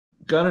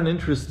Got an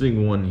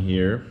interesting one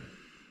here.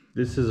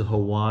 This is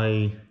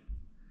Hawaii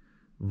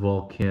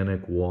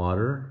volcanic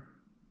water.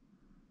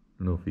 I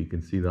don't know if you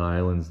can see the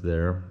islands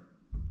there.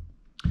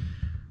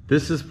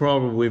 This is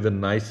probably the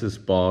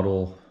nicest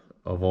bottle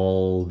of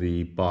all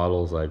the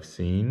bottles I've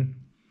seen.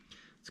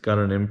 It's got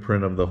an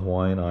imprint of the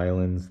Hawaiian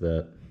Islands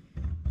that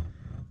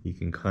you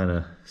can kind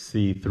of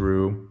see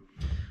through.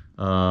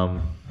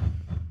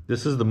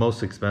 This is the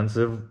most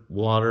expensive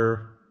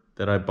water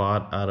that I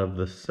bought out of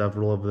the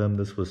several of them.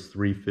 This was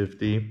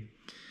 $3.50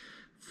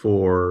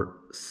 for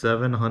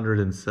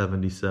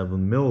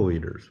 777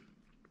 milliliters.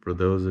 For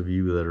those of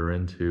you that are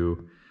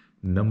into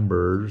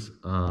numbers,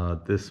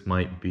 this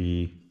might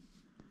be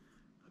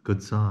a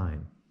good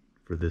sign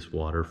for this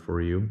water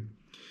for you.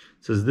 It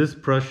says this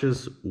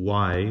precious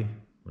I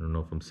don't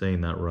know if I'm saying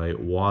that right,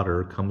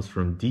 water comes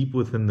from deep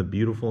within the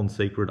beautiful and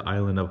sacred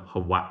island of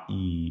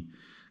Hawaii.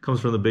 Comes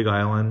from the Big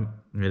Island.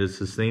 It is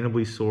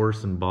sustainably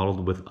sourced and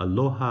bottled with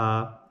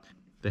Aloha.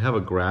 They have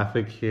a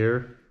graphic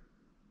here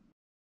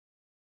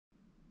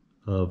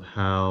of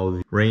how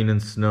the rain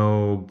and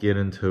snow get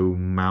into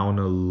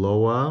Mauna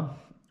Loa,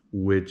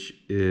 which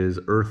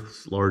is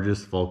Earth's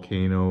largest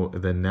volcano,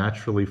 and then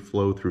naturally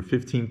flow through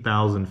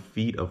 15,000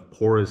 feet of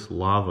porous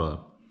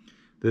lava.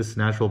 This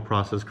natural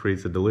process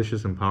creates a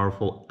delicious and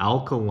powerful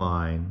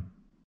alkaline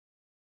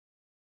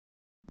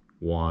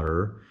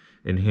water,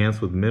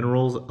 enhanced with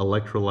minerals,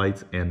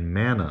 electrolytes, and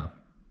mana.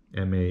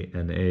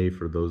 M-A-N-A,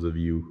 for those of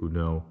you who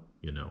know,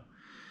 you know.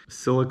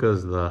 Silica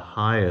is the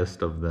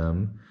highest of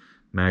them.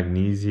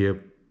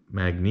 Magnesium,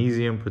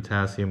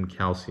 potassium,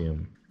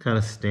 calcium. Kind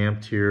of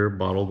stamped here,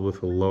 bottled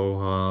with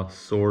Aloha,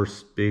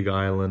 source, Big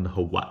Island,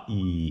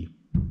 Hawaii.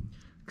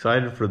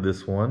 Excited for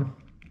this one.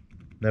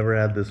 Never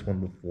had this one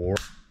before.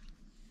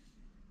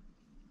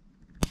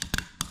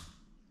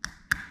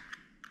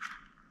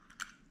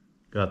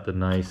 Got the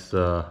nice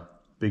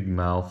big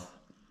mouth.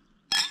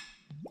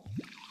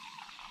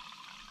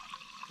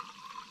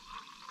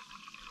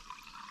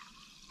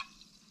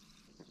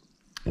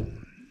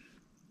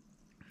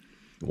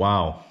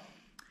 Wow.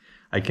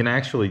 I can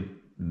actually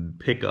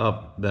pick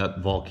up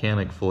that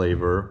volcanic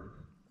flavor.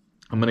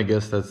 I'm gonna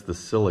guess that's the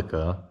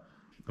silica.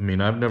 I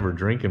mean, I've never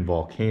drinking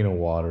volcano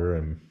water,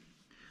 and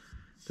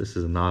this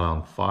is not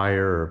on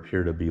fire or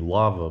appear to be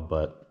lava,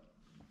 but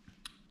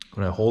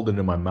when I hold it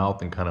in my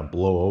mouth and kind of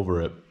blow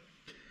over it,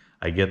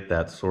 I get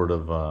that sort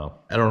of,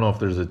 I don't know if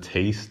there's a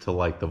taste to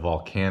like the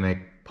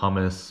volcanic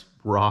pumice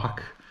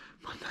rock,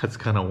 but that's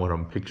kind of what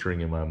I'm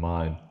picturing in my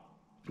mind.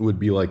 It would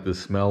be like the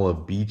smell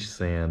of beach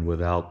sand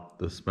without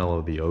the smell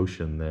of the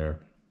ocean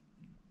there.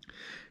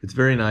 It's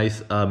very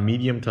nice,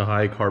 medium to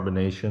high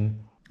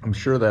carbonation. I'm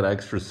sure that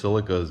extra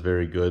silica is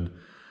very good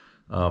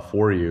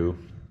for you.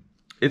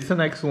 It's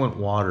an excellent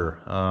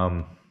water.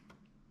 I'm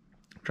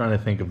trying to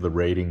think of the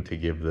rating to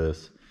give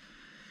this.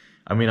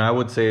 I mean, I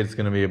would say it's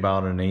going to be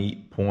about an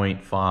 8.5,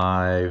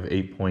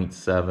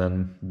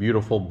 8.7.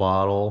 Beautiful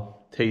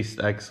bottle. Tastes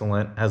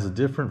excellent. Has a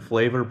different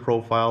flavor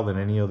profile than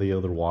any of the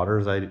other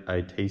waters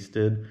I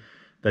tasted.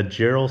 That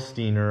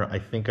Gerolsteiner, I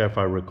think if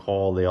I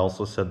recall, they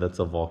also said that's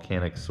a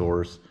volcanic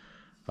source.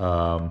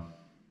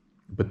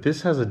 But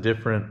this has a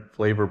different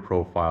flavor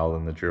profile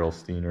than the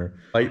Gerolsteiner.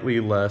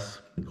 Slightly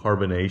less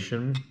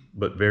carbonation,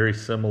 but very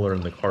similar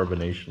in the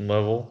carbonation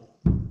level.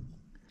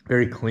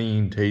 Very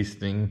clean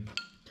tasting.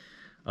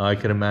 I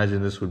can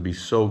imagine this would be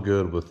so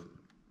good with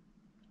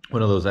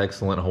one of those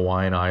excellent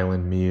Hawaiian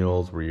Island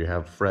meals where you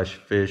have fresh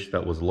fish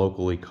that was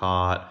locally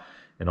caught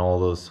and all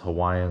those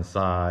Hawaiian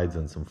sides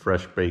and some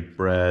fresh baked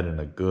bread and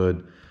a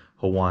good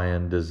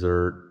Hawaiian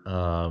dessert.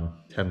 $10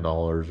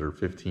 or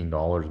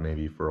 $15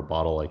 maybe for a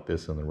bottle like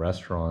this in the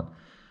restaurant.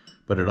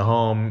 But at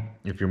home,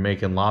 if you're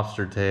making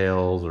lobster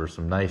tails or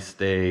some nice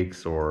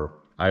steaks, or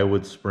I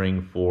would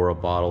spring for a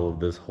bottle of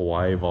this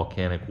Hawaii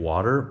volcanic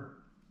water.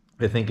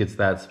 I think it's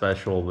that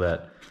special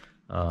that,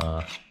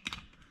 and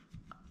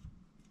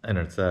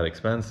it's that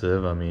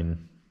expensive. I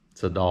mean,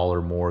 it's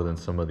 $1 more than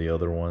some of the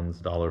other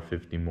ones,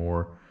 $1.50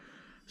 more.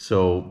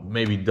 So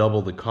maybe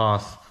double the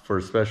cost for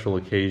a special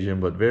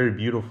occasion, but very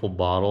beautiful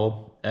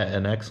bottle,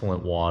 an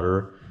excellent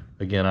water.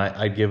 Again,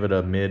 I give it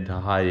a mid to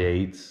high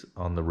 8s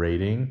on the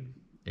rating,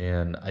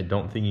 and I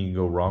don't think you can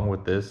go wrong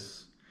with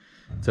this.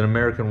 It's an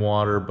American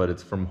water, but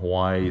it's from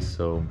Hawaii,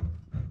 so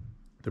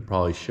they're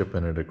probably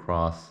shipping it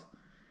across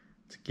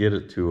to get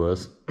it to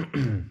us.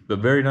 But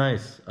very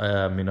nice.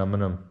 I mean,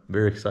 I'm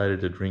very excited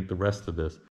to drink the rest of this.